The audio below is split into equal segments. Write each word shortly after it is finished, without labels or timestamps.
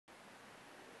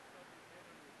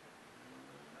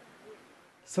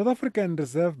South African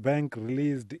Reserve Bank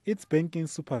released its Banking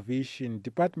Supervision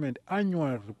Department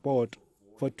annual report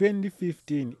for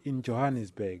 2015 in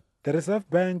Johannesburg. The Reserve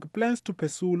Bank plans to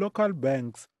pursue local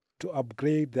banks to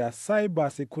upgrade their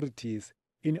cyber securities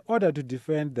in order to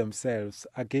defend themselves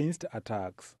against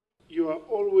attacks. You are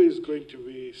always going to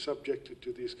be subjected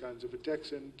to these kinds of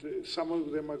attacks, and some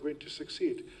of them are going to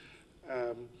succeed.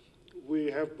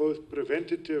 We have both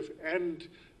preventative and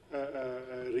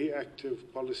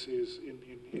reactive policies in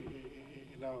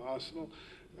our arsenal.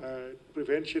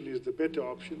 Prevention is the better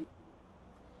option.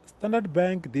 Standard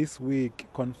Bank this week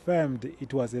confirmed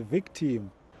it was a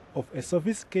victim of a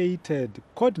sophisticated,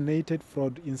 coordinated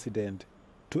fraud incident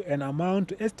to an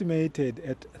amount estimated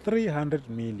at 300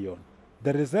 million.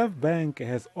 The Reserve Bank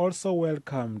has also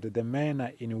welcomed the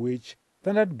manner in which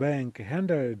Standard Bank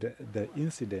handled the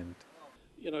incident.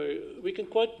 You know, we can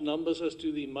quote numbers as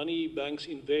to the money banks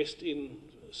invest in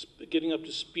getting up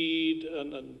to speed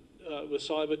and with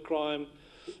cybercrime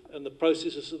and the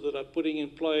processes that are putting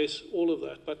in place, all of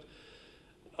that. But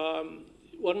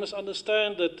one must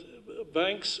understand that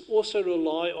banks also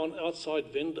rely on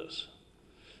outside vendors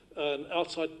and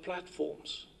outside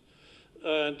platforms.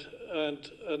 And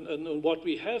what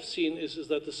we have seen is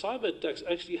that the cyber attacks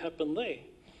actually happen there,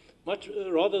 much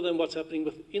rather than what's happening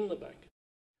within the bank.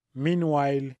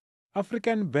 Meanwhile,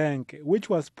 African Bank, which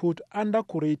was put under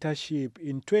curatorship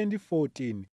in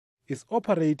 2014, is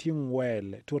operating well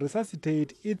to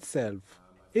resuscitate itself.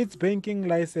 Its banking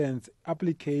license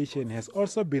application has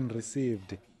also been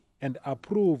received and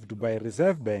approved by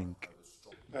Reserve Bank.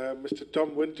 Mr.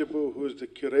 Tom Winterboe, who is the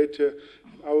curator,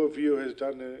 in our view, has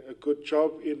done a good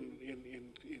job in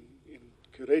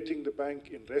curating the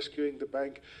bank, in rescuing the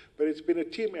bank, but it's been a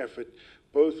team effort,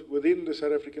 both within the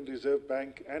South African Reserve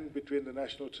Bank and between the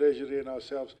National Treasury and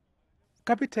ourselves.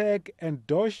 Capitec and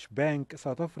Deutsche Bank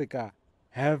South Africa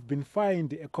have been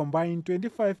fined a combined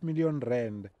 25 million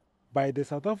rand by the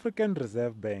South African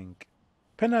Reserve Bank.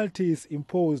 Penalties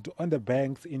imposed on the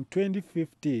banks in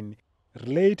 2015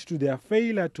 relate to their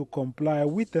failure to comply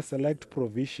with the select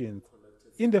provisions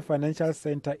in the Financial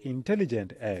Centre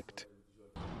Intelligence Act.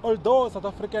 Although South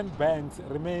African banks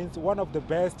remains one of the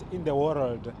best in the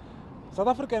world, South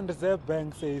African Reserve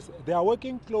Bank says they are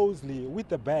working closely with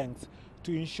the banks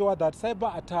to ensure that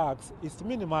cyber attacks is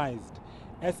minimized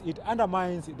as it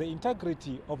undermines the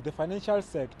integrity of the financial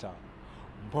sector.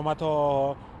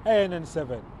 Mpomato,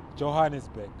 ANN7,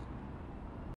 Johannesburg.